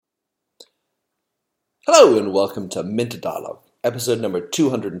Hello and welcome to Minter Dialogue, episode number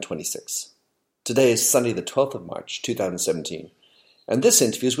 226. Today is Sunday the 12th of March 2017, and this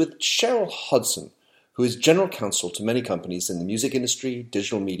interview is with Cheryl Hodson, who is general counsel to many companies in the music industry,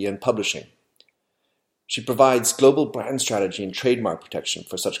 digital media, and publishing. She provides global brand strategy and trademark protection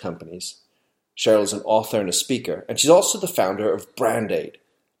for such companies. Cheryl is an author and a speaker, and she's also the founder of Brand Aid,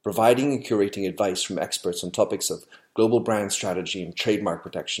 providing and curating advice from experts on topics of global brand strategy and trademark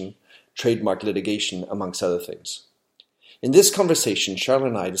protection, trademark litigation, amongst other things. In this conversation, Cheryl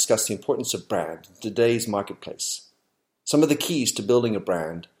and I discuss the importance of brand in today's marketplace, some of the keys to building a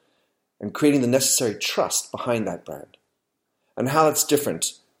brand, and creating the necessary trust behind that brand, and how it's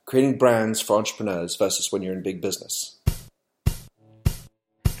different creating brands for entrepreneurs versus when you're in big business.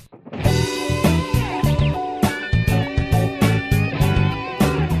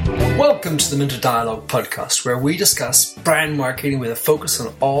 Welcome to the Minter Dialogue podcast, where we discuss brand marketing with a focus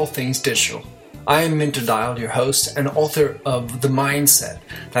on all things digital. I am Minter Dial, your host and author of The Mindset.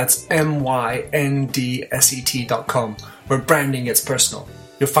 That's MYNDSET.com, where branding gets personal.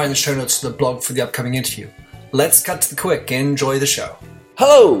 You'll find the show notes to the blog for the upcoming interview. Let's cut to the quick. Enjoy the show.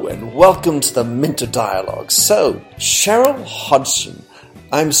 Hello and welcome to the Minter Dialogue. So, Cheryl Hodson,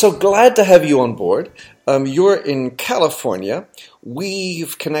 I'm so glad to have you on board. You're in California.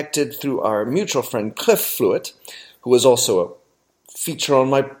 We've connected through our mutual friend Cliff Fluitt, who was also a feature on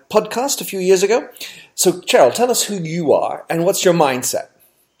my podcast a few years ago. So, Cheryl, tell us who you are and what's your mindset?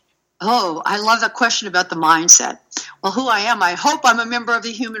 Oh, I love that question about the mindset. Well, who I am, I hope I'm a member of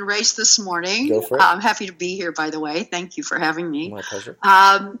the human race this morning. Go for it. I'm happy to be here, by the way. Thank you for having me. My pleasure.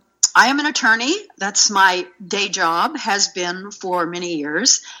 I am an attorney. That's my day job, has been for many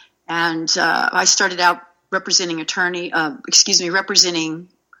years. And I started out representing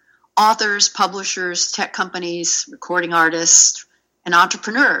authors, publishers, tech companies, recording artists, and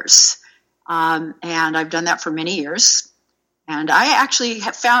entrepreneurs. And I've done that for many years. And I actually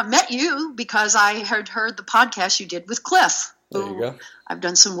met you because I had heard the podcast you did with Cliff. There you go. I've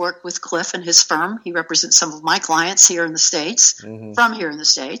done some work with Cliff and his firm. He represents some of my clients here in the States, from here in the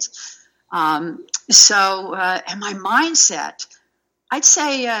States. And my mindset, I'd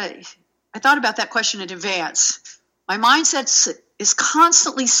say, I thought about that question in advance. My mindset is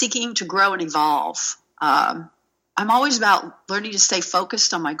constantly seeking to grow and evolve. I'm always about learning to stay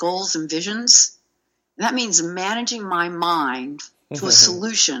focused on my goals and visions. And that means managing my mind to a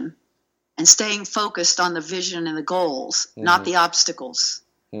solution and staying focused on the vision and the goals, not the obstacles.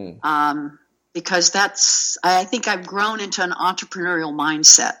 Because I think I've grown into an entrepreneurial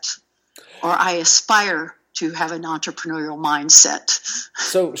mindset, or I aspire to have an entrepreneurial mindset.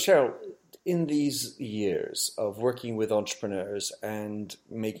 So, Cheryl, in these years of working with entrepreneurs and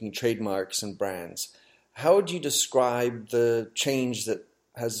making trademarks and brands, how would you describe the change that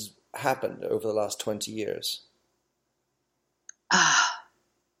has happened over the last 20 years?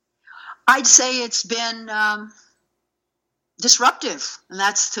 I'd say it's been disruptive, and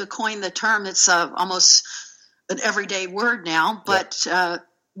that's to coin the term. It's almost an everyday word now, but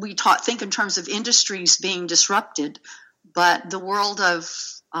we think in terms of industries being disrupted, but the world of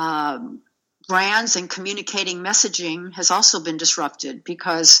brands and communicating messaging has also been disrupted,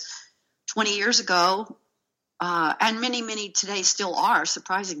 because 20 years ago, and many today still are,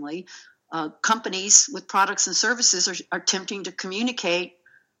 surprisingly, companies with products and services are attempting to communicate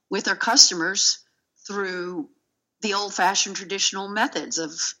with their customers through the old-fashioned traditional methods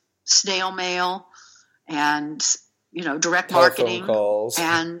of snail mail and, direct telephone marketing calls.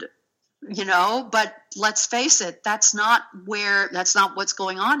 And, but let's face it, that's not what's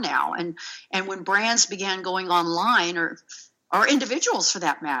going on now. And when brands began going online, or individuals for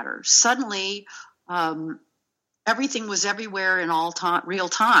that matter, suddenly, everything was everywhere in real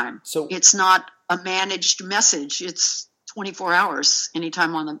time. So it's not a managed message. It's 24 hours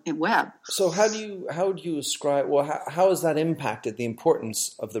anytime on the web. So how do you ascribe, how has that impacted the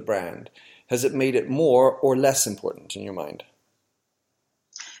importance of the brand? Has it made it more or less important in your mind?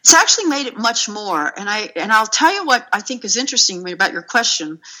 It's actually made it much more. And I'll tell you what I think is interesting about your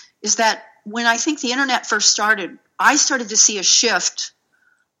question is that when I think the internet first started, I started to see a shift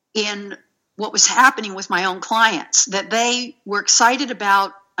in what was happening with my own clients, that they were excited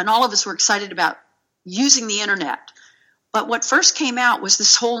about, and all of us were excited about using the internet. But what first came out was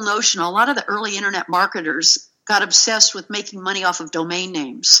this whole notion, a lot of the early internet marketers got obsessed with making money off of domain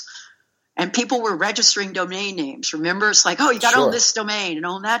names. And people were registering domain names. Remember, it's like, you got to own this domain and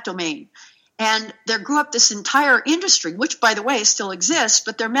own that domain. And there grew up this entire industry, which, by the way, still exists.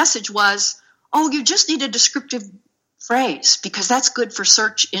 But their message was, you just need a descriptive phrase because that's good for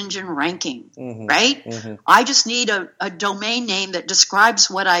search engine ranking, right? I just need a domain name that describes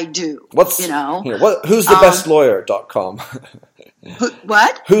what I do. Who's the best lawyer.com?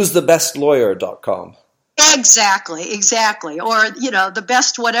 What? Who's the best lawyer.com? Exactly. Or, the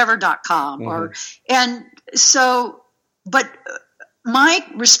best whatever.com but my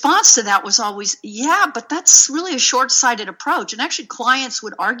response to that was always, but that's really a short-sighted approach. And actually clients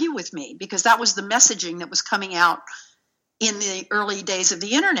would argue with me because that was the messaging that was coming out in the early days of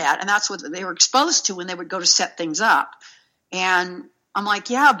the internet. And that's what they were exposed to when they would go to set things up. And I'm like,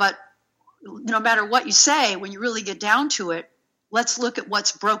 but no matter what you say, when you really get down to it, let's look at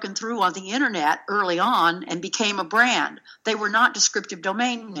what's broken through on the internet early on and became a brand. They were not descriptive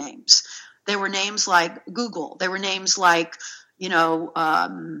domain names. They were names like Google. They were names like,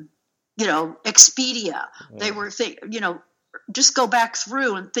 Expedia. They were, just go back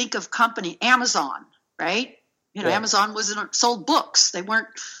through and think of company, Amazon, right? Amazon sold books. They weren't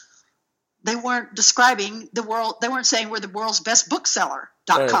describing the world. They weren't saying we're the world's best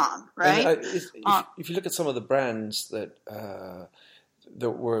bookseller.com, right? If you look at some of the brands that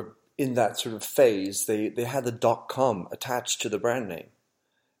were in that sort of phase, they had the .com attached to the brand name.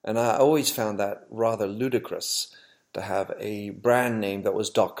 And I always found that rather ludicrous to have a brand name that was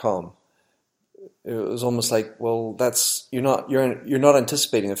 .com. It was almost like, well, you're not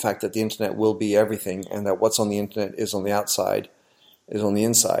anticipating the fact that the internet will be everything, and that what's on the internet is on the outside, is on the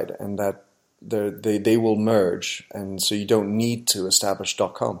inside, and that they will merge, and so you don't need to establish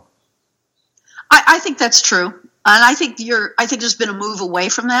 .com. I think that's true, and I think there's been a move away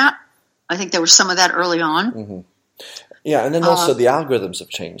from that. I think there was some of that early on. Yeah, and then also the algorithms have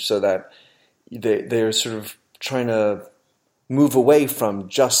changed so that they're sort of trying to move away from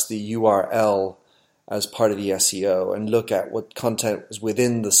just the URL as part of the SEO and look at what content is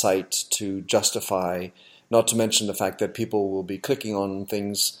within the site to justify, not to mention the fact that people will be clicking on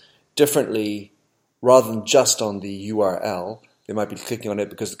things differently rather than just on the URL. They might be clicking on it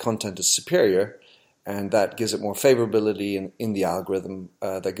because the content is superior, and that gives it more favorability in the algorithm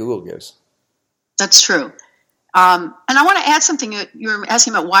that Google gives. That's true. And I want to add something. You're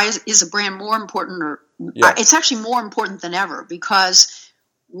asking about why is a brand more important, it's actually more important than ever, because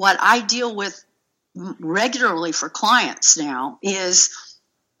what I deal with regularly for clients now is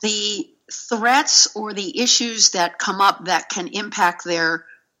the threats or the issues that come up that can impact their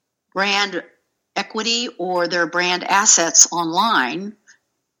brand equity or their brand assets online,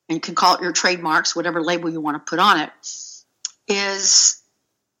 and you can call it your trademarks, whatever label you want to put on it,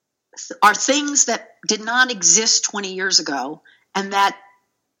 are things that did not exist 20 years ago and that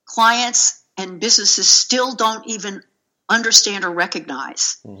clients and businesses still don't even understand or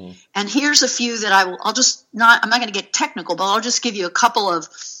recognize. And here's a few that I'm not going to get technical, but I'll just give you a couple of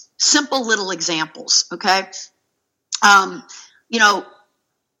simple little examples. Okay. The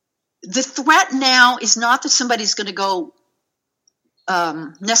threat now is not that somebody's going to go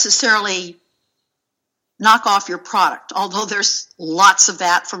necessarily knock off your product, although there's lots of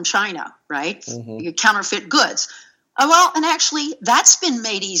that from China, right? You counterfeit goods. And actually that's been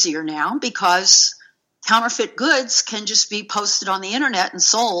made easier now because counterfeit goods can just be posted on the internet and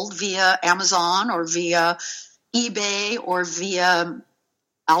sold via Amazon or via eBay or via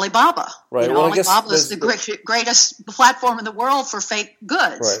Alibaba. Right. Alibaba is the greatest platform in the world for fake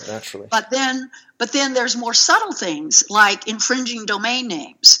goods. Right, naturally. But then there's more subtle things like infringing domain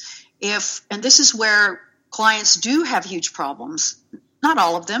names. And this is where clients do have huge problems. Not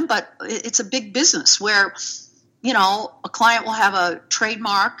all of them, but it's a big business where, a client will have a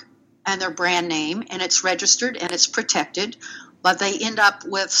trademark and their brand name, and it's registered and it's protected, but they end up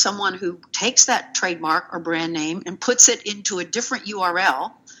with someone who takes that trademark or brand name and puts it into a different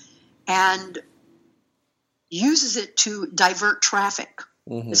URL and uses it to divert traffic.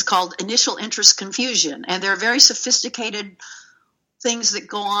 It's called initial interest confusion, and there are very sophisticated things that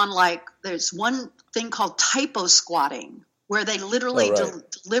go on, like there's one thing called typo squatting, where they literally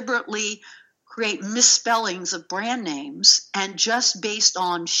deliberately create misspellings of brand names, and just based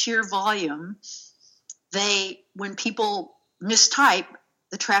on sheer volume, when people mistype,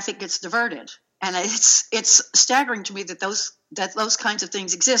 the traffic gets diverted. And it's staggering to me that those kinds of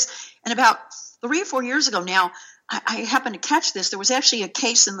things exist. And about 3 or 4 years ago now, I happened to catch this. There was actually a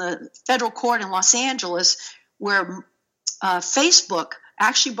case in the federal court in Los Angeles where Facebook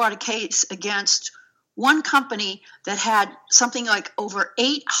actually brought a case against one company that had something like over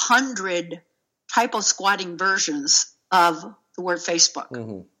 800 typo squatting versions of the word Facebook.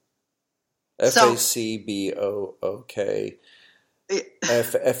 FACBOOK,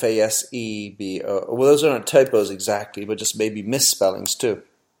 FASEBO. Well, those aren't typos exactly, but just maybe misspellings too.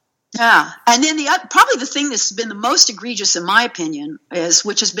 Yeah, and then probably the thing that's been the most egregious, in my opinion, is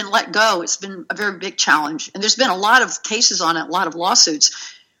which has been let go. It's been a very big challenge, and there's been a lot of cases on it, a lot of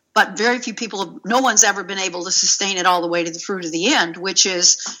lawsuits, but very few people. No one's ever been able to sustain it all the way to the fruit of the end, which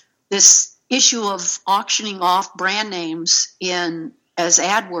is this issue of auctioning off brand names as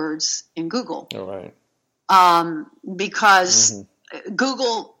AdWords in Google. All right. Because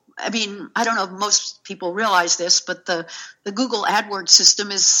Google. I mean, I don't know if most people realize this, but the Google AdWords system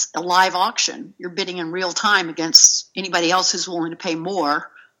is a live auction. You're bidding in real time against anybody else who's willing to pay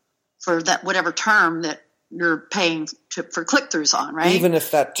more for that whatever term that you're paying for click-throughs on, right? Even if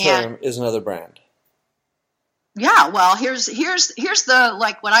that term is another brand. Yeah, well, here's the,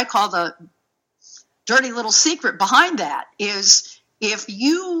 like, what I call the dirty little secret behind that is if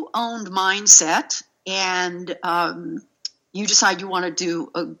you owned Mindset and you decide you want to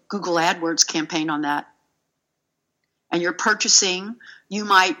do a Google AdWords campaign on that, and you're purchasing, you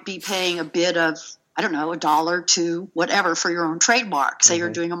might be paying a bid of, I don't know, $1 to whatever for your own trademark. Say you're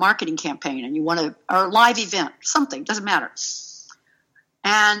doing a marketing campaign and you want to, or a live event, something, doesn't matter.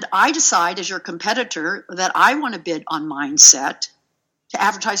 And I decide as your competitor that I want to bid on Mindset to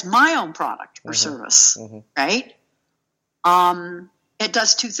advertise my own product or service, right? It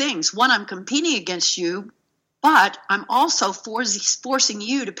does two things. One, I'm competing against you, but I'm also forcing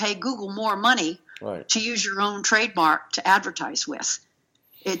you to pay Google more money to use your own trademark to advertise with.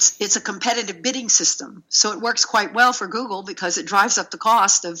 It's a competitive bidding system. So it works quite well for Google because it drives up the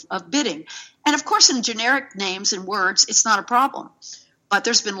cost of bidding. And of course, in generic names and words, it's not a problem. But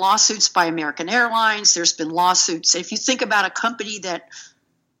there's been lawsuits by American Airlines. There's been lawsuits. If you think about a company that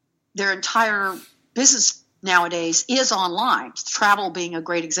their entire business nowadays is online, travel being a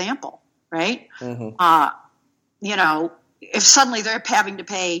great example, right? You know, if suddenly they're having to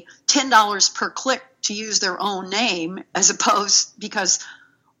pay $10 per click to use their own name, as opposed because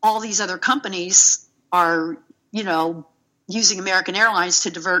all these other companies are, you know, using American Airlines to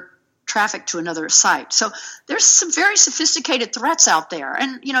divert traffic to another site. So there's some very sophisticated threats out there.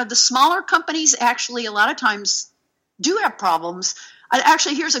 And, you know, the smaller companies actually a lot of times do have problems.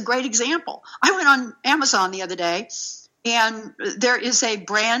 Actually, here's a great example. I went on Amazon the other day, and there is a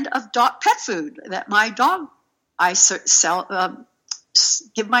brand of pet food that my dog I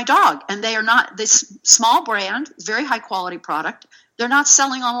give my dog, and they are not this small brand, very high quality product. They're not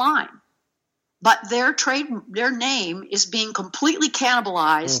selling online, but their name is being completely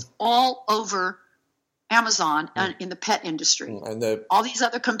cannibalized all over Amazon and in the pet industry. And all these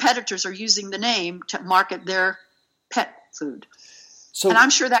other competitors are using the name to market their pet food. And I'm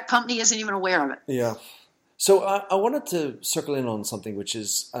sure that company isn't even aware of it. Yeah. So I wanted to circle in on something which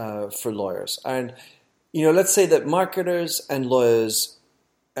is for lawyers. And, you know, let's say that marketers and lawyers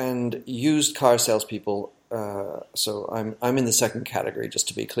and used car salespeople, so I'm in the second category, just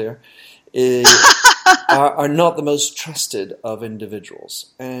to be clear, are not the most trusted of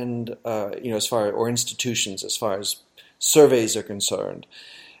individuals, and you know, or institutions, as far as surveys are concerned,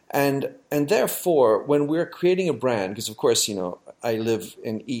 and therefore, when we're creating a brand, because of course, you know, I live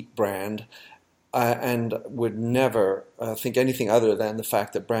and eat brand. And would never think anything other than the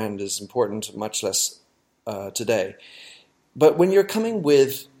fact that brand is important, much less today. But when you're coming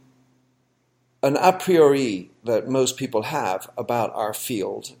with an a priori that most people have about our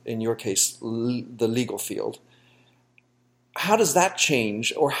field, in your case, the legal field, how does that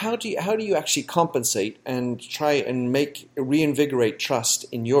change, or how do you actually compensate and try and reinvigorate trust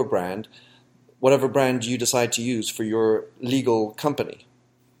in your brand, whatever brand you decide to use for your legal company?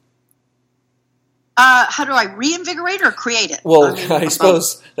 How do I reinvigorate or create it? Well, I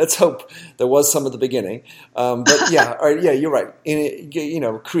suppose let's hope there was some at the beginning. But yeah, you're right. You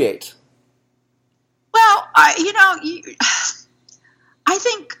know, create. Well, I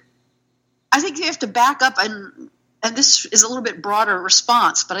think you have to back up, and this is a little bit broader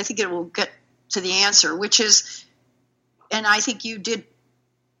response, but I think it will get to the answer, which is, and I think you did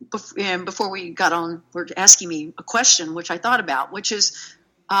before we got on, were asking me a question, which I thought about, which is,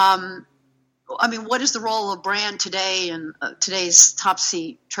 what is the role of brand today in today's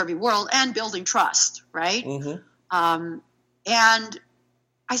topsy-turvy world and building trust, right? And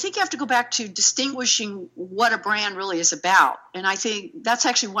I think you have to go back to distinguishing what a brand really is about. And I think that's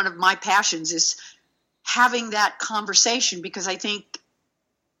actually one of my passions, is having that conversation, because I think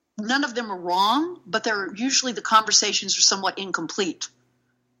none of them are wrong, but usually the conversations are somewhat incomplete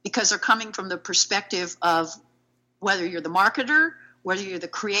because they're coming from the perspective of whether you're the marketer, whether you're the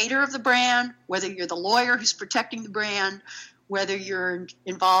creator of the brand, whether you're the lawyer who's protecting the brand, whether you're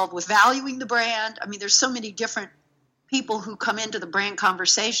involved with valuing the brand. I mean, there's so many different people who come into the brand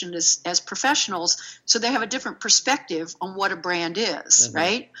conversation as professionals, so they have a different perspective on what a brand is,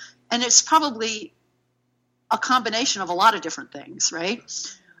 right? and it's probably a combination of a lot of different things, right?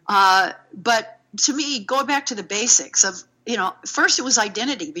 But to me, going back to the basics of, first it was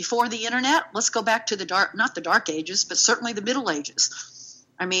identity before the internet. Let's go back to not the dark ages, but certainly the Middle Ages.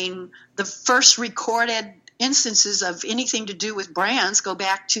 I mean, the first recorded instances of anything to do with brands go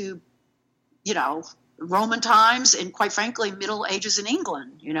back to, Roman times and, quite frankly, Middle Ages in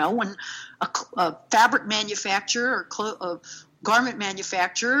England, when a fabric manufacturer or a garment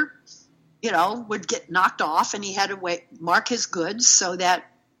manufacturer, would get knocked off, and he had to mark his goods so that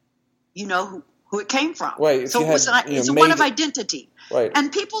who it came from. Right. So it's one of identity. Right.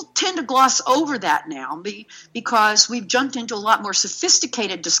 And people tend to gloss over that now because we've jumped into a lot more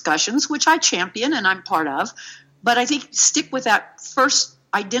sophisticated discussions, which I champion and I'm part of. But I think stick with that first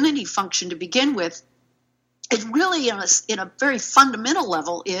identity function to begin with. It really, in a very fundamental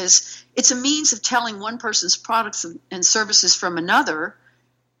level, it's a means of telling one person's products and services from another.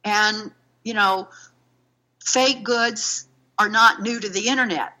 And, fake goods are not new to the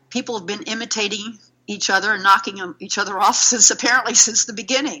internet. People have been imitating each other and knocking each other off since the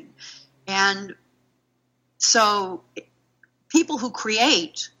beginning. And so people who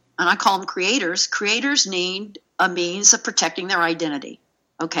create, and I call them creators need a means of protecting their identity,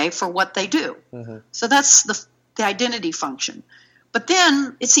 for what they do. Mm-hmm. So that's the identity function. But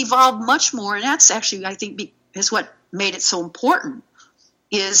then it's evolved much more, and that's actually, I think, is what made it so important,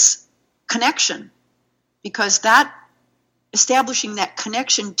 is connection. Because that establishing that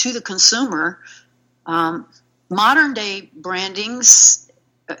connection to the consumer, modern day brandings,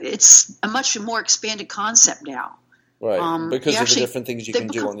 it's a much more expanded concept now. Right, because of the different things you can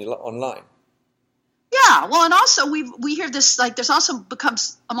do online. Yeah, well, and also we hear this, like, there's also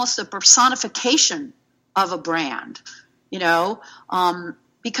becomes almost a personification of a brand,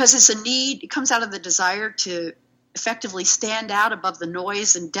 because it's a need. It comes out of the desire to effectively stand out above the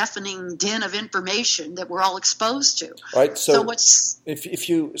noise and deafening din of information that we're all exposed to. Right. So if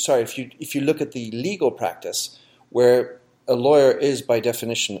you look at the legal practice, where a lawyer is by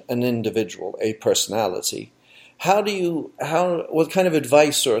definition an individual, a personality, what kind of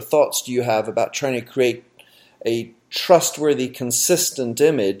advice or thoughts do you have about trying to create a trustworthy, consistent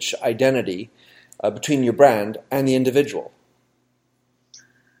image, identity between your brand and the individual?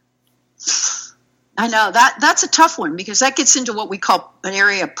 I know that's a tough one, because that gets into what we call an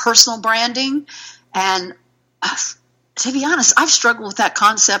area of personal branding. And to be honest, I've struggled with that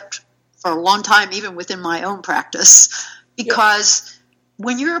concept for a long time, even within my own practice, because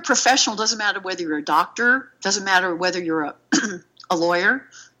when you're a professional, doesn't matter whether you're a doctor, doesn't matter whether you're a lawyer,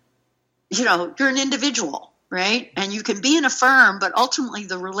 you're an individual, right? And you can be in a firm, but ultimately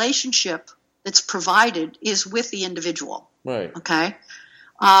the relationship that's provided is with the individual. Right. Okay.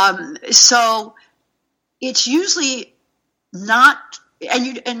 So it's usually not,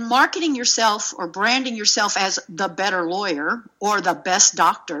 and marketing yourself or branding yourself as the better lawyer or the best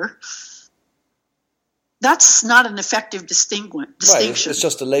doctor, that's not an effective distinction. Right, it's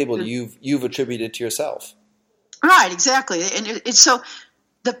just a label you've attributed to yourself. Right, exactly. And so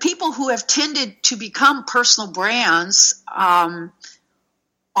the people who have tended to become personal brands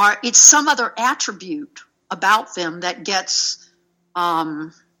it's some other attribute about them that gets Johnny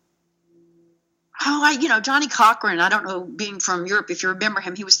Cochran, I don't know, being from Europe, if you remember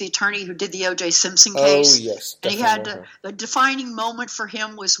him, he was the attorney who did the O.J. Simpson case. Oh, yes. And he had the defining moment for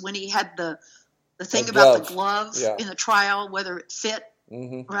him was when he had the thing about the glove in the trial, whether it fit,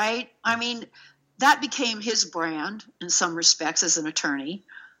 right? I mean, that became his brand in some respects as an attorney.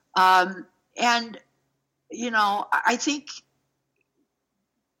 I think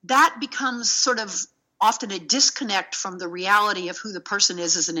that becomes sort of often a disconnect from the reality of who the person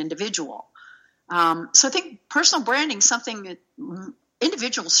is as an individual. So I think personal branding is something that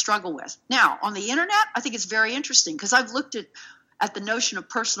individuals struggle with. Now, on the internet, I think it's very interesting, because I've looked at the notion of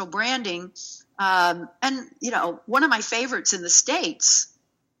personal branding. And one of my favorites in the States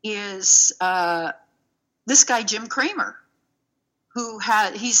is this guy, Jim Cramer,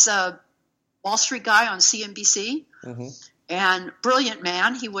 he's a Wall Street guy on CNBC, and brilliant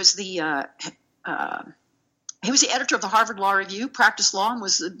man. He was the editor of the Harvard Law Review, practiced law, and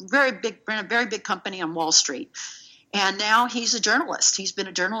was ran a very big company on Wall Street. And now he's a journalist. He's been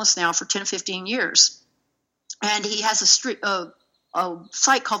a journalist now for 10 or 15 years. And he has a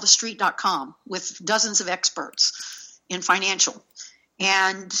site called TheStreet.com with dozens of experts in financial.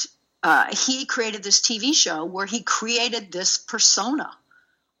 And he created this TV show where he created this persona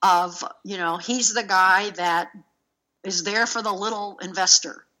of, he's the guy that is there for the little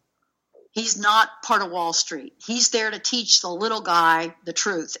investor. He's not part of Wall Street. He's there to teach the little guy the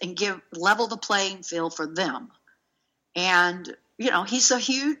truth and level the playing field for them. And, he's a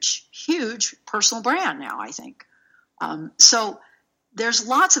huge, huge personal brand now, I think. So there's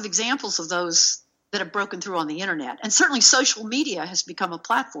lots of examples of those that have broken through on the internet. And certainly social media has become a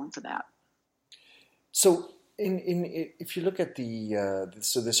platform for that. So if you look at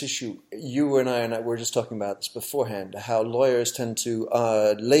this issue, you and I were just talking about this beforehand, how lawyers tend to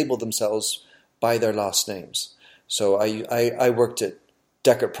label themselves by their last names. So I worked at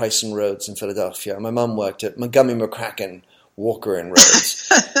Deckard Price and Rhodes in Philadelphia. My mum worked at Montgomery McCracken, Walker and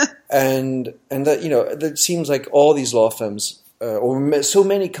Rhodes. and that, it seems like all these law firms, or so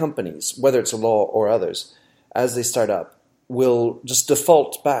many companies, whether it's a law or others, as they start up, will just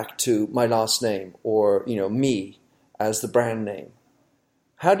default back to my last name or me as the brand name.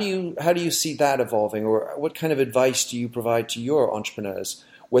 How do you see that evolving, or what kind of advice do you provide to your entrepreneurs,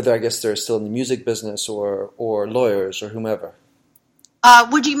 whether I guess they're still in the music business or lawyers or whomever?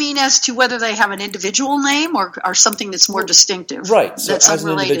 Would you mean as to whether they have an individual name or something that's more distinctive? Right. So that's as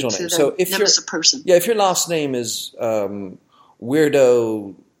unrelated an individual to name. the So if them you're as a person. Yeah, if your last name is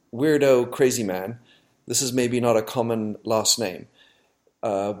weirdo crazy man, this is maybe not a common last name.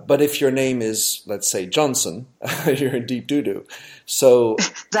 But if your name is, let's say, Johnson, you're in deep doo-doo. So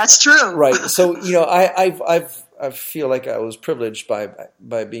that's true, right? So I feel like I was privileged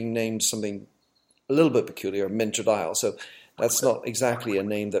by being named something a little bit peculiar, Minter Dial. So that's not exactly a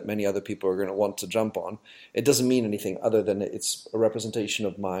name that many other people are going to want to jump on. It doesn't mean anything other than it's a representation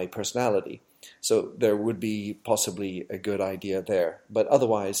of my personality. So there would be possibly a good idea there. But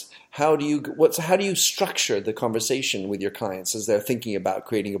otherwise, how do you structure the conversation with your clients as they're thinking about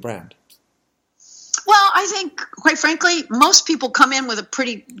creating a brand? Well, I think, quite frankly, most people come in with a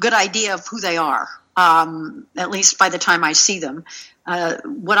pretty good idea of who they are, at least by the time I see them.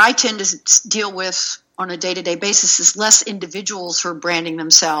 What I tend to deal with on a day-to-day basis is less individuals who are branding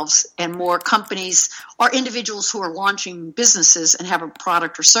themselves and more companies or individuals who are launching businesses and have a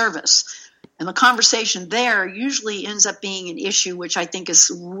product or service. And the conversation there usually ends up being an issue, which I think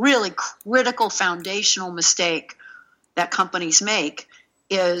is really critical foundational mistake that companies make,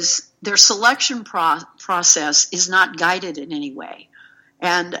 is their selection process is not guided in any way.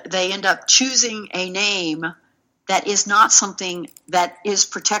 And they end up choosing a name that is not something that is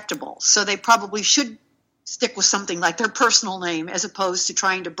protectable. So they probably should stick with something like their personal name as opposed to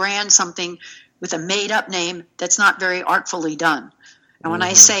trying to brand something with a made-up name that's not very artfully done. And when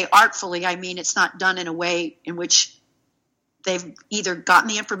I say artfully, I mean it's not done in a way in which they've either gotten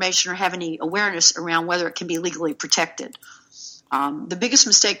the information or have any awareness around whether it can be legally protected. The biggest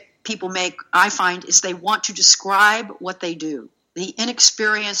mistake people make, I find, is they want to describe what they do. The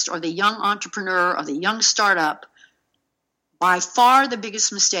inexperienced or the young entrepreneur or the young startup, by far the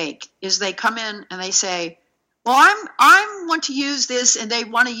biggest mistake is they come in and they say, well, I want to use this, and they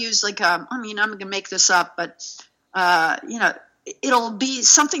want to use I'm going to make this up, but it'll be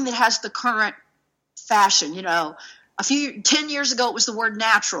something that has the current fashion. 10 years ago it was the word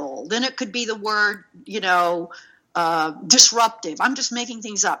natural. Then it could be the word, disruptive. I'm just making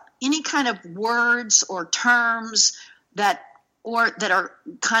things up. Any kind of words or terms that are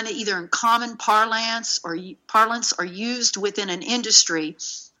kind of either in common parlance or used within an industry,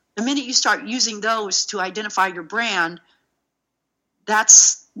 the minute you start using those to identify your brand,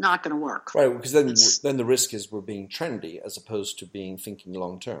 that's not going to work. Right, because then the risk is we're being trendy as opposed to thinking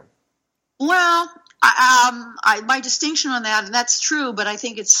long term. Well, my distinction on that, and that's true, but I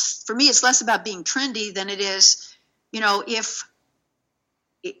think for me it's less about being trendy than it is,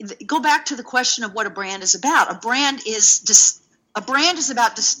 go back to the question of what a brand is about. A brand is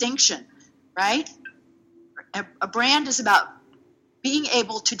about distinction, right? A brand is about being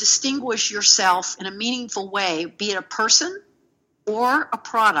able to distinguish yourself in a meaningful way, be it a person or a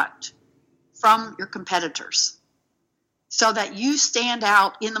product, from your competitors, so that you stand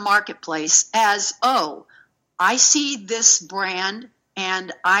out in the marketplace as, oh, I see this brand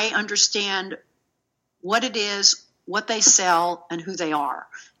and I understand what it is, what they sell, and who they are.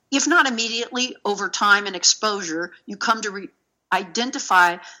 If not immediately, over time and exposure, you come to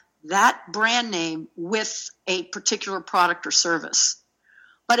identify that brand name with a particular product or service.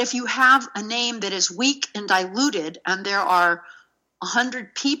 But if you have a name that is weak and diluted, and there are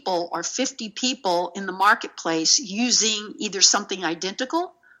 100 people or 50 people in the marketplace using either something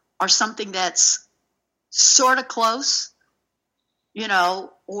identical or something that's sort of close,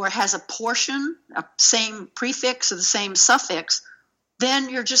 or has a portion, a same prefix or the same suffix, then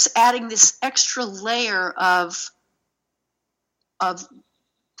you're just adding this extra layer of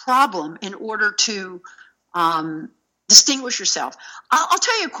problem in order to distinguish yourself. I'll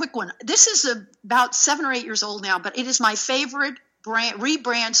tell you a quick one. This is about 7 or 8 years old now, but it is my favorite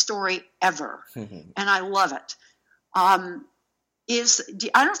rebrand story ever, and I love it.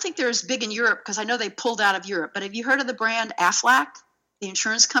 I don't think they're as big in Europe because I know they pulled out of Europe, but have you heard of the brand Aflac, the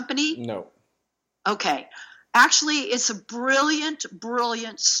insurance company? No. Okay. Actually, it's a brilliant,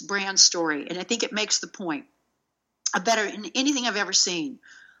 brilliant brand story, and I think it makes the point better than anything I've ever seen.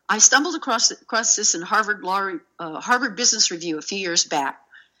 I stumbled across this in Harvard Business Review a few years back.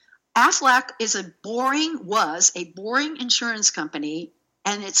 Aflac was a boring insurance company,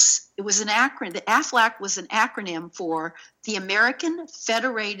 and it was an acronym. The Aflac was an acronym for the American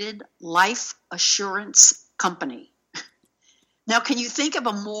Federated Life Assurance Company. Now, can you think of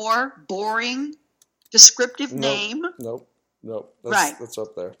a more boring, descriptive name? Nope. That's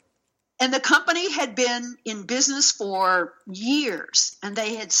up there. And the company had been in business for years, and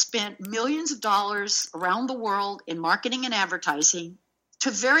they had spent millions of dollars around the world in marketing and advertising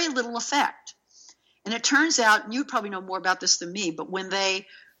to very little effect. And it turns out, and you probably know more about this than me, but when they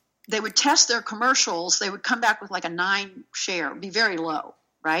would test their commercials, they would come back with like a 9 share, be very low,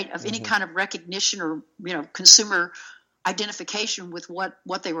 right, of any kind of recognition or consumer identification with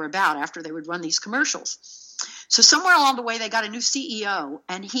what they were about after they would run these commercials. So somewhere along the way, they got a new CEO,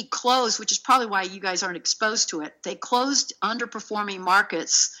 and he closed, which is probably why you guys aren't exposed to it. They closed underperforming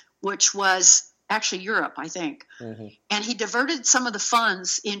markets, which was actually Europe, I think. Mm-hmm. And he diverted some of the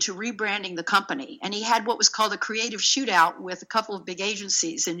funds into rebranding the company. And he had what was called a creative shootout with a couple of big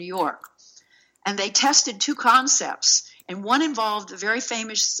agencies in New York. And they tested 2 concepts. And one involved a very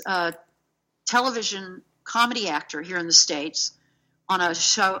famous television comedy actor here in the States on a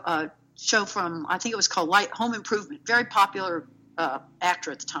show from, I think it was called Home Improvement, very popular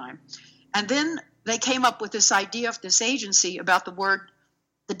actor at the time. And then they came up with this idea of this agency about the word,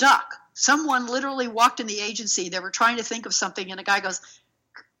 the duck. Someone literally walked in the agency. They were trying to think of something, and a guy goes,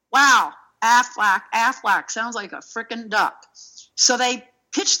 wow, Aflac, sounds like a frickin' duck. So they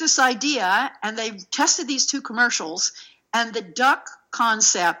pitched this idea, and they tested these 2 commercials, and the duck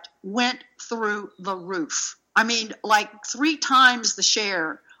concept went through the roof. I mean, like 3 times the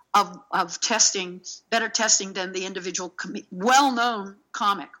share of testing, better testing than the individual well-known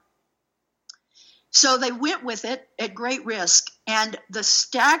comic. So they went with it at great risk, and the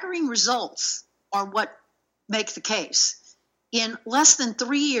staggering results are what make the case. In less than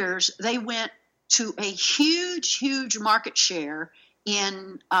 3 years, they went to a huge, huge market share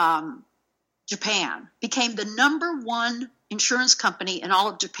in Japan, became the number 1 insurance company in all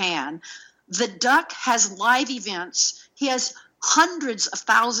of Japan. The duck has live events. He has hundreds of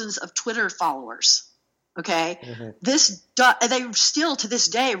thousands of Twitter followers. Okay, This duck, they still to this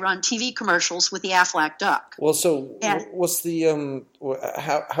day run TV commercials with the Aflac duck. Well, so what's the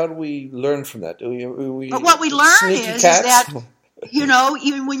how do we learn from that? But what we learn is that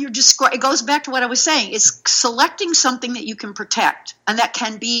even when you're it goes back to what I was saying. It's selecting something that you can protect and that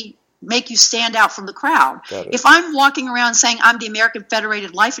can make you stand out from the crowd. If I'm walking around saying I'm the American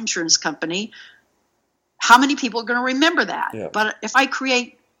Federated Life Insurance Company, how many people are going to remember that? Yeah. But if I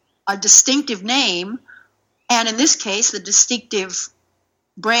create a distinctive name, and in this case, the distinctive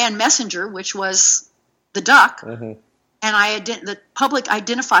brand messenger, which was the duck, and the public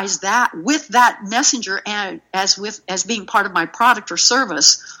identifies that with that messenger and as being part of my product or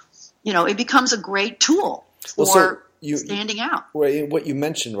service, it becomes a great tool for standing out. Right. What you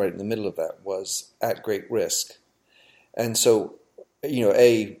mentioned right in the middle of that was at great risk, and so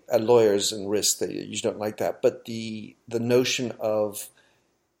lawyers and risk, they usually don't like that, but the notion of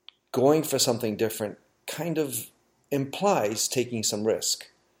going for something different kind of implies taking some risk.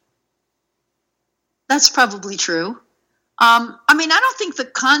 That's probably true. I don't think the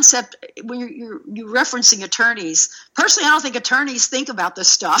concept, when you're referencing attorneys, personally, I don't think attorneys think about this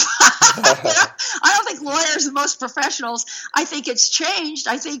stuff. I don't think lawyers are most professionals. I think it's changed.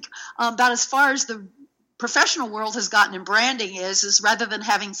 I think about as far as the professional world has gotten in branding is rather than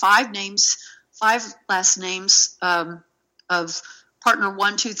having 5 last names of partner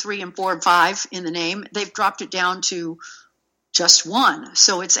 1, 2, 3, and 4, and 5 in the name, they've dropped it down to just 1.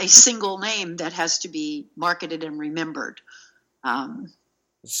 So it's a single name that has to be marketed and remembered.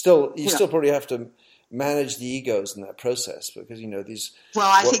 Still probably have to manage the egos in that process because these. Well,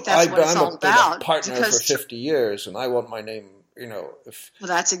 I think that's what it's all about. I'm a partner for 50 years, and I want my name. Well,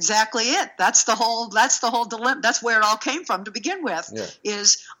 that's exactly it. That's the whole dilemma. That's where it all came from to begin with. Yeah.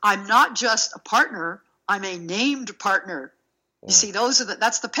 Is I'm not just a partner. I'm a named partner. You see,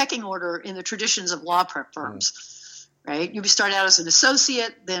 that's the pecking order in the traditions of law firms, right? You start out as an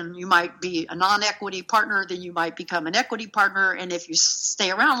associate, then you might be a non-equity partner, then you might become an equity partner, and if you stay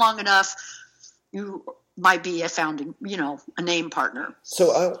around long enough, you might be a founding, a name partner.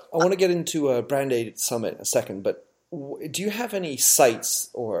 So I want to get into a Brand Aid Summit in a second, but do you have any sites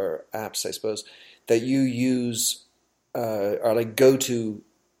or apps, I suppose, that you use are like go-to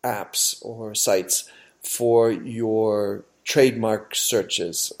apps or sites for your trademark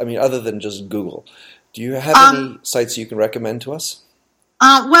searches? I mean, other than just Google, do you have any sites you can recommend to us?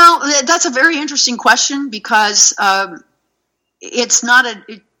 Well, that's a very interesting question because it's not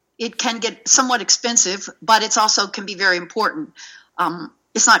it can get somewhat expensive, but it's also can be very important.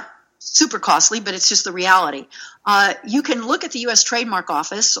 It's not super costly, but it's just the reality. You can look at the U.S. Trademark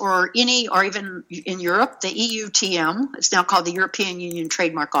Office or even in Europe, the EUTM. It's now called the European Union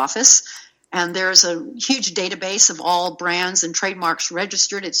Trademark Office. And there's a huge database of all brands and trademarks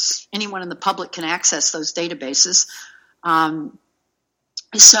registered. Anyone in the public can access those databases.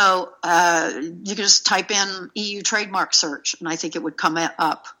 So you can just type in EU trademark search, and I think it would come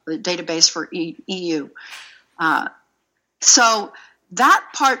up, the database for EU. So that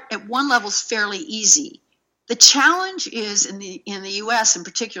part at one level is fairly easy. The challenge is in the U.S. in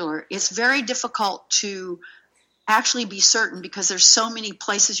particular, it's very difficult to actually be certain because there's so many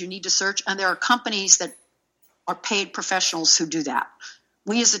places you need to search, and there are companies that are paid professionals who do that.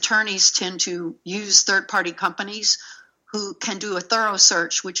 We as attorneys tend to use third-party companies who can do a thorough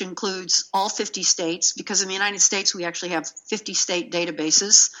search, which includes all 50 states, because in the United States we actually have 50 state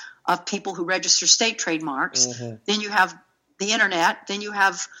databases of people who register state trademarks. Mm-hmm. Then you have the internet, then you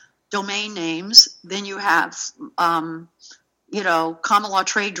have domain names, then you have common law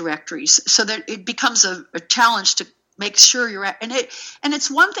trade directories, so that it becomes a challenge to make sure you're at, and it's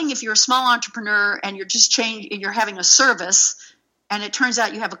one thing if you're a small entrepreneur and you're having a service and it turns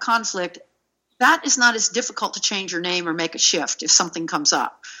out you have a conflict. That is not as difficult to change your name or make a shift if something comes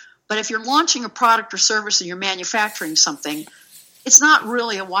up. But if you're launching a product or service and you're manufacturing something, it's not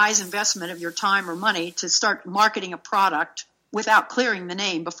really a wise investment of your time or money to start marketing a product without clearing the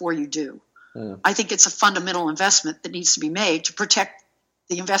name before you do. Yeah. I think it's a fundamental investment that needs to be made to protect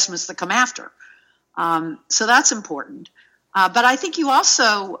the investments that come after. So that's important. But I think you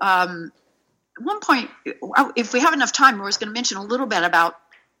also, at one point, if we have enough time, I was going to mention a little bit about,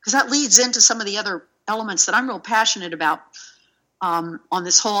 because that leads into some of the other elements that I'm real passionate about on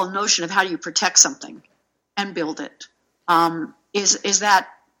this whole notion of how do you protect something and build it, is that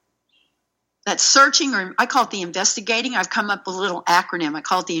searching, or I call it the investigating. I've come up with a little acronym. I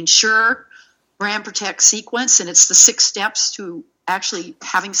call it the Ensure, Brand, Protect sequence, and it's the 6 steps to actually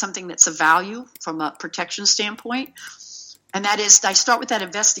having something that's of value from a protection standpoint. And that is, I start with that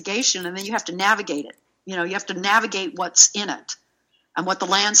investigation, and then you have to navigate it. You have to navigate what's in it and what the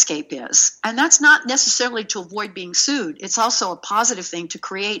landscape is. And that's not necessarily to avoid being sued. It's also a positive thing to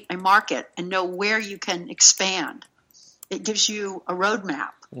create a market and know where you can expand. It gives you a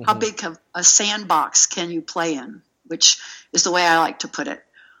roadmap. Mm-hmm. How big of a sandbox can you play in, which is the way I like to put it.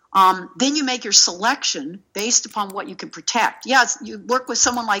 Then you make your selection based upon what you can protect. Yes, you work with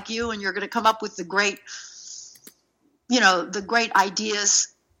someone like you, and you're going to come up with the great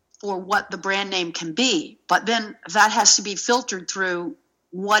ideas for what the brand name can be. But then that has to be filtered through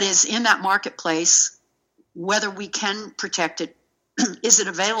what is in that marketplace, whether we can protect it, is it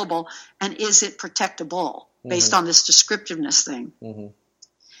available, and is it protectable based on this descriptiveness thing. Mm-hmm.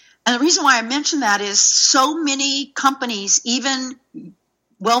 And the reason why I mention that is so many companies, even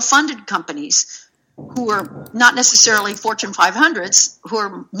well-funded companies who are not necessarily Fortune 500s, who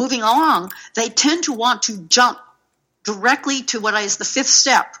are moving along, they tend to want to jump directly to what is the 5th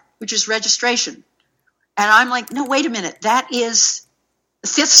step, which is registration. And I'm like, no, wait a minute. That is the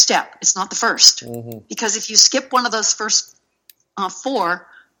 5th step. It's not the 1st. Mm-hmm. Because if you skip one of those first 4,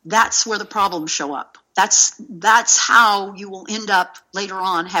 that's where the problems show up. That's how you will end up later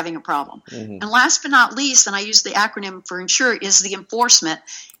on having a problem. Mm-hmm. And last but not least, and I use the acronym for Ensure, is the enforcement.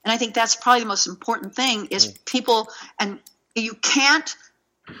 And I think that's probably the most important thing is people, and you can't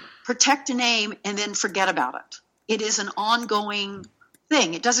protect a name and then forget about it. It is an ongoing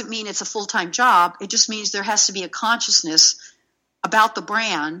thing. It doesn't mean it's a full-time job. It just means there has to be a consciousness about the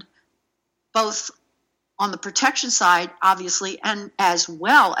brand, both on the protection side, obviously, and as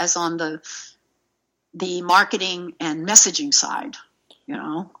well as on the marketing and messaging side.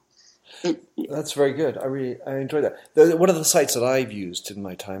 That's very good. I enjoy that. One of the sites that I've used in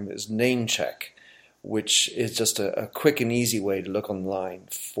my time is NameCheck, which is just a quick and easy way to look online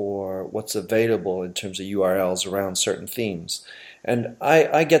for what's available in terms of URLs around certain themes. And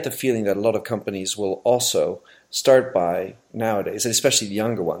I get the feeling that a lot of companies will also start by, nowadays, and especially the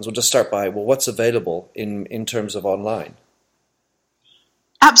younger ones, will just start by, well, what's available in terms of online?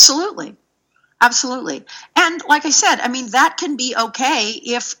 Absolutely. Absolutely. And like I said, I mean, that can be okay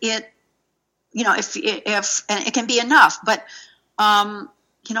if it, if and it can be enough. But,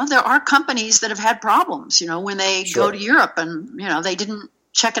 there are companies that have had problems, when they go to Europe and, they didn't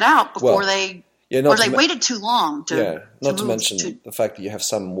check it out before they or they waited too long to not to mention the fact that you have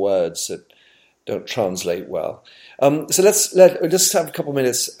some words that don't translate well. So let's just have a couple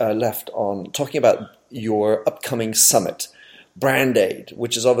minutes left on talking about your upcoming summit, Brand Aid,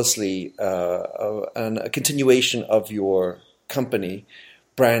 which is obviously a continuation of your company,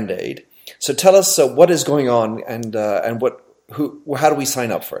 Brand Aid. So tell us what is going on and how do we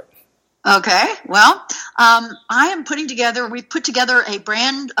sign up for it? Okay, well, we've put together a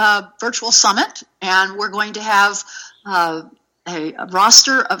brand virtual summit, and we're going to have a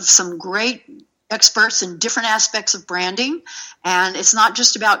roster of some great experts in different aspects of branding. And it's not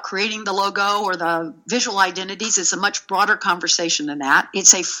just about creating the logo or the visual identities. It's a much broader conversation than that.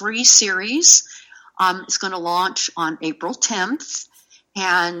 It's a free series. It's going to launch on April 10th.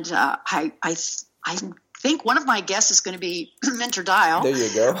 And I think one of my guests is going to be Minter Dial. There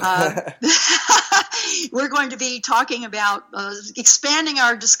you go. We're going to be talking about expanding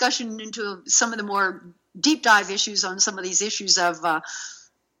our discussion into some of the more deep dive issues on some of these issues of,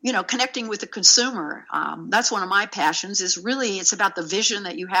 connecting with the consumer. That's one of my passions. It's about the vision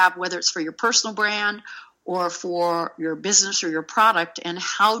that you have, whether it's for your personal brand or for your business or your product, and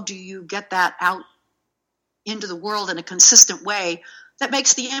how do you get that out into the world in a consistent way that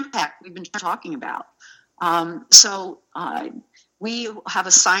makes the impact we've been talking about. So we have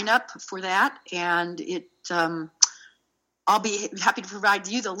a sign up for that, and I'll be happy to provide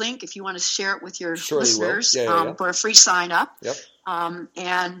you the link if you want to share it with your listeners for a free sign up. Yep.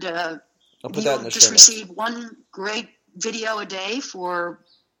 And I'll put that in the just show receive one great video a day for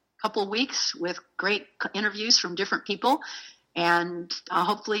a couple of weeks with great interviews from different people, and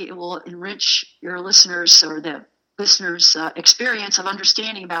hopefully it will enrich your listeners or the listeners' experience of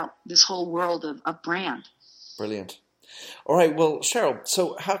understanding about this whole world of brand. Brilliant. All right. Well, Cheryl,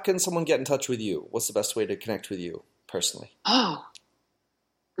 so how can someone get in touch with you? What's the best way to connect with you personally? Oh,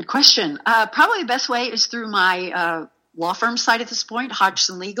 good question. Probably the best way is through my law firm site at this point,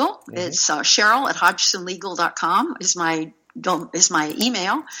 Hodgson Legal. Mm-hmm. It's Cheryl at hodgsonlegal.com is my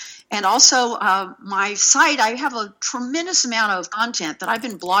email. And also my site, I have a tremendous amount of content that I've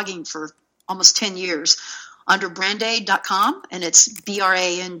been blogging for almost 10 years under brandaid.com, and it's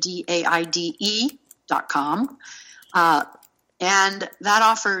brandaide.com. And that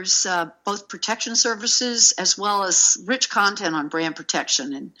offers both protection services as well as rich content on brand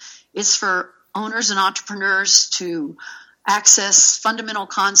protection. And it's for owners and entrepreneurs to access fundamental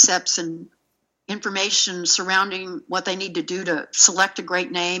concepts and information surrounding what they need to do to select a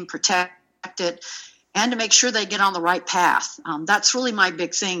great name, protect it, and to make sure they get on the right path. That's really my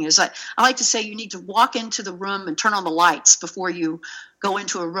big thing. Is I like to say you need to walk into the room and turn on the lights before you go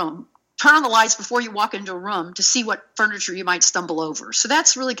into a room. Turn on the lights before you walk into a room to see what furniture you might stumble over. So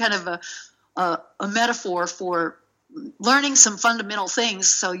that's really kind of a metaphor for learning some fundamental things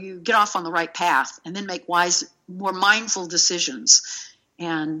so you get off on the right path and then make wise, more mindful decisions.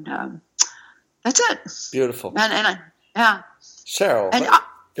 And that's it. Beautiful. And Cheryl, and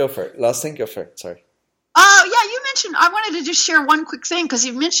go for it. Last thing, go for it. Sorry. You mentioned, I wanted to just share one quick thing because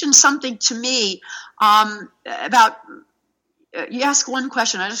you mentioned something to me about, you asked one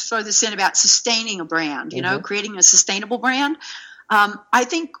question, I just throw this in about sustaining a brand, creating a sustainable brand. I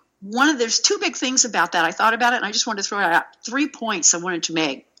think there's two big things about that. I thought about it and I just wanted to throw out 3 points I wanted to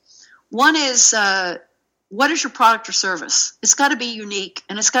make. One is, what is your product or service? It's got to be unique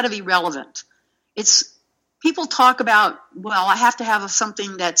and it's got to be relevant. People talk about, well, I have to have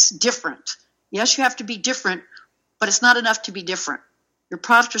something that's different. Yes, you have to be different, but it's not enough to be different. Your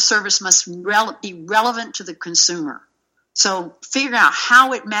product or service must be relevant to the consumer. So figuring out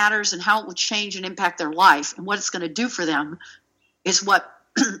how it matters and how it will change and impact their life and what it's going to do for them is what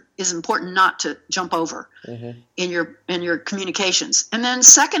is important not to jump over in your communications. And then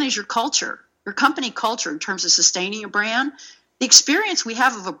second is your culture, your company culture in terms of sustaining a brand. The experience we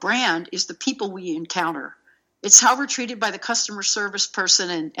have of a brand is the people we encounter. It's how we're treated by the customer service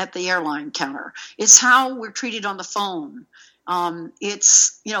person and at the airline counter. It's how we're treated on the phone.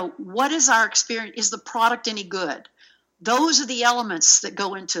 It's, what is our experience? Is the product any good? Those are the elements that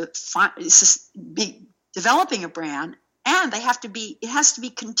go into developing a brand, and it has to be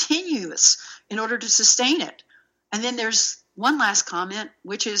continuous in order to sustain it. And then there's one last comment,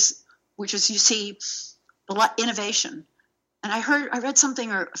 which is you see the innovation. And I read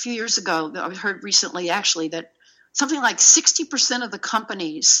something a few years ago that I heard recently, actually, that something like 60% of the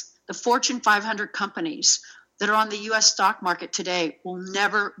companies, the Fortune 500 companies that are on the U.S. stock market today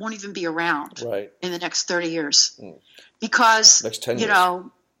won't even be around in the next 30 years. Because, next 10 years.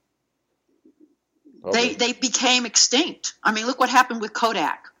 They became extinct. I mean, look what happened with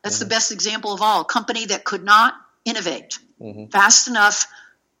Kodak. That's the best example of all. A company that could not innovate fast enough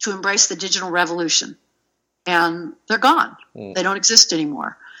to embrace the digital revolution. And they're gone. They don't exist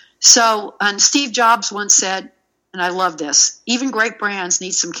anymore. So, and Steve Jobs once said, and I love this, even great brands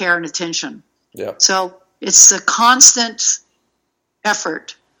need some care and attention. Yeah. So it's a constant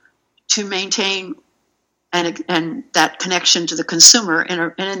effort to maintain and that connection to the consumer in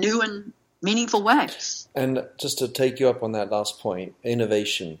a new and meaningful way. And just to take you up on that last point,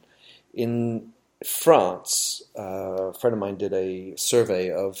 innovation. In France, a friend of mine did a survey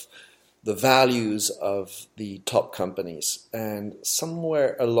of the values of the top companies, and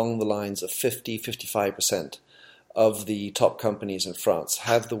somewhere along the lines of 50-55% of the top companies in France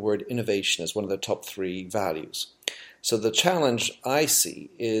have the word innovation as one of their top 3 values. So the challenge I see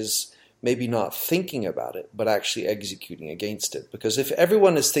is maybe not thinking about it, but actually executing against it. Because if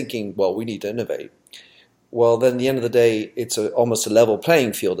everyone is thinking, well, we need to innovate, well, then at the end of the day, it's almost a level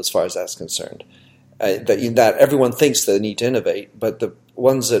playing field as far as that's concerned. That everyone thinks they need to innovate, but the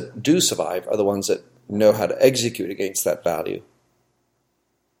ones that do survive are the ones that know how to execute against that value.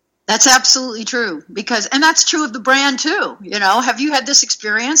 That's absolutely true, and that's true of the brand too. Have you had this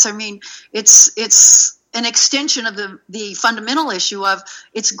experience? I mean, it's an extension of the fundamental issue of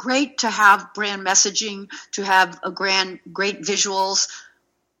it's great to have brand messaging, to have great visuals,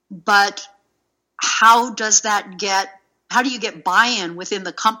 but how do you get buy-in within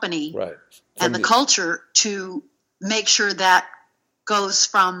the company right. and the culture to make sure that goes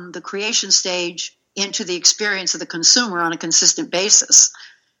from the creation stage into the experience of the consumer on a consistent basis?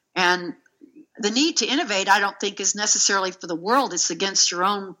 And the need to innovate, I don't think, is necessarily for the world. It's against your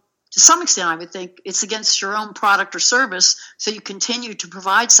own, to some extent, I would think, it's against your own product or service, so you continue to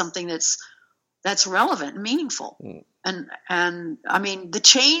provide something that's relevant and meaningful. And I mean, the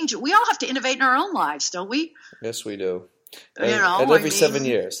change, we all have to innovate in our own lives, don't we? Yes, we do. And every 7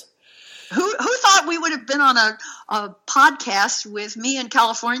 years. Who thought we would have been on a podcast with me in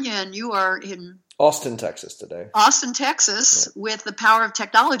California and you are in Austin, Texas today. Austin, Texas, with the power of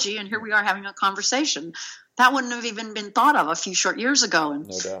technology, and here we are having a conversation. That wouldn't have even been thought of a few short years ago. And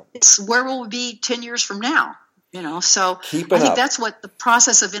no doubt. It's where will we be 10 years from now? So I think that's what the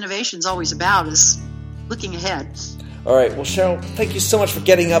process of innovation is always about, is looking ahead. All right. Well, Cheryl, thank you so much for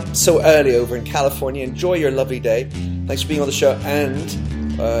getting up so early over in California. Enjoy your lovely day. Thanks for being on the show, and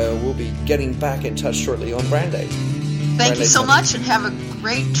we'll be getting back in touch shortly on Brand Day. Thank you so much, and have a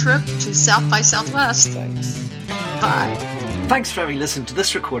great trip to South by Southwest. Thanks. Bye. Thanks for having listened to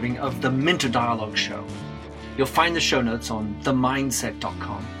this recording of the Minter Dialogue Show. You'll find the show notes on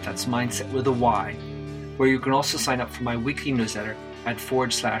themindset.com. That's mindset with a Y, where you can also sign up for my weekly newsletter at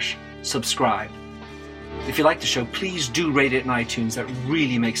 /subscribe. If you like the show, please do rate it in iTunes. That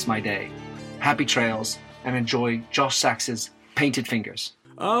really makes my day. Happy trails, and enjoy Josh Sachs's Painted Fingers.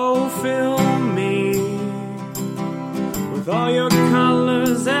 Oh, fill me with all your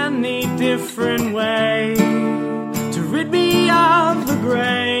colors, any different way to rid me of the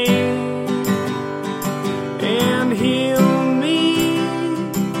gray, and heal me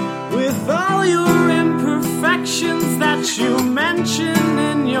with all your imperfections that you mention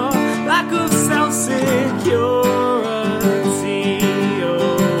in your lack of self-security.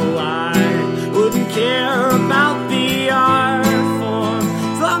 Oh, I wouldn't care about the art form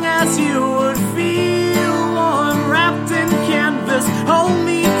as long as you would feel warm, wrapped in canvas. Hold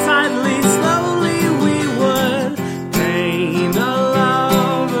me tightly, slowly we would paint a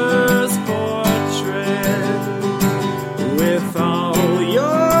lover's portrait with all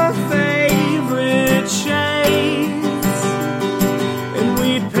your favorite shades, and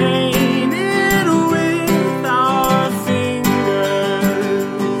we'd paint it with our fingers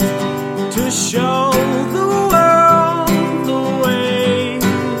to show the world the way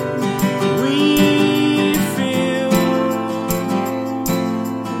we feel.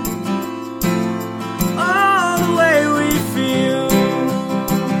 Oh, the way we feel.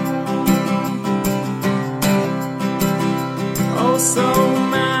 Oh, so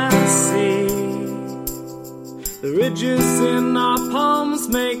messy. The ridges in our palms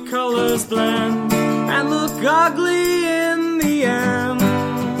make colors blend and look ugly in the end,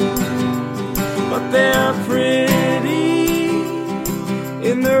 but they're pretty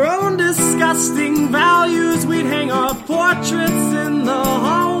in their own disgusting values. We'd hang our portraits in the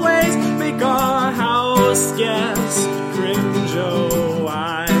hallways, make our house guests cringe. Oh,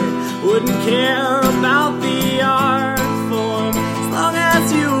 I wouldn't care about the art form as long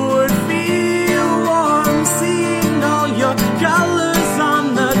as you would feel warm, seeing all your colors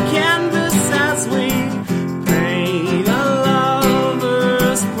on the canvas as we paint a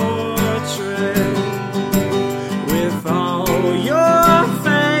lover's portrait with all your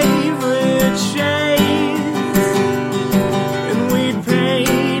favorite shades, and we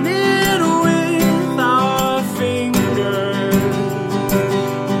paint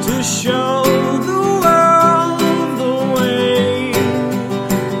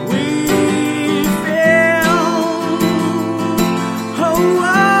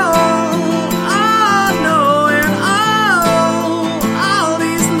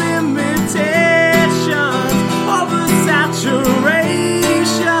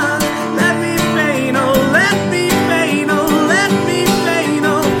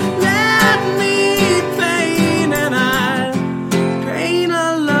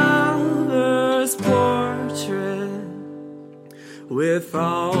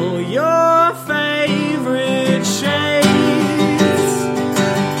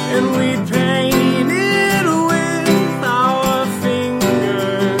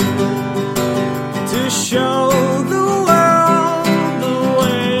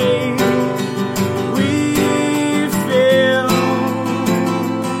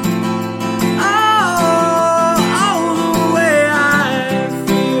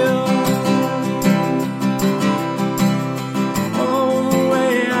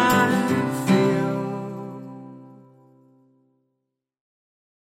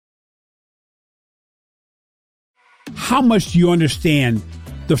How much do you understand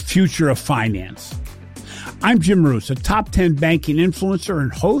the future of finance? I'm Jim Roos, a top 10 banking influencer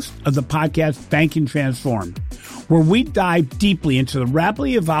and host of the podcast Banking Transformed, where we dive deeply into the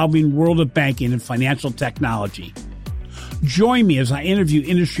rapidly evolving world of banking and financial technology. Join me as I interview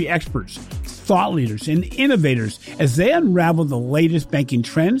industry experts, thought leaders, and innovators as they unravel the latest banking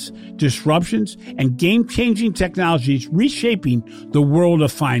trends, disruptions, and game-changing technologies reshaping the world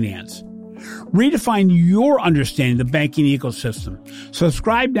of finance. Redefine your understanding of the banking ecosystem.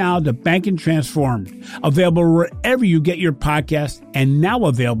 Subscribe now to Banking Transformed, available wherever you get your podcasts and now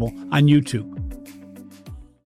available on YouTube.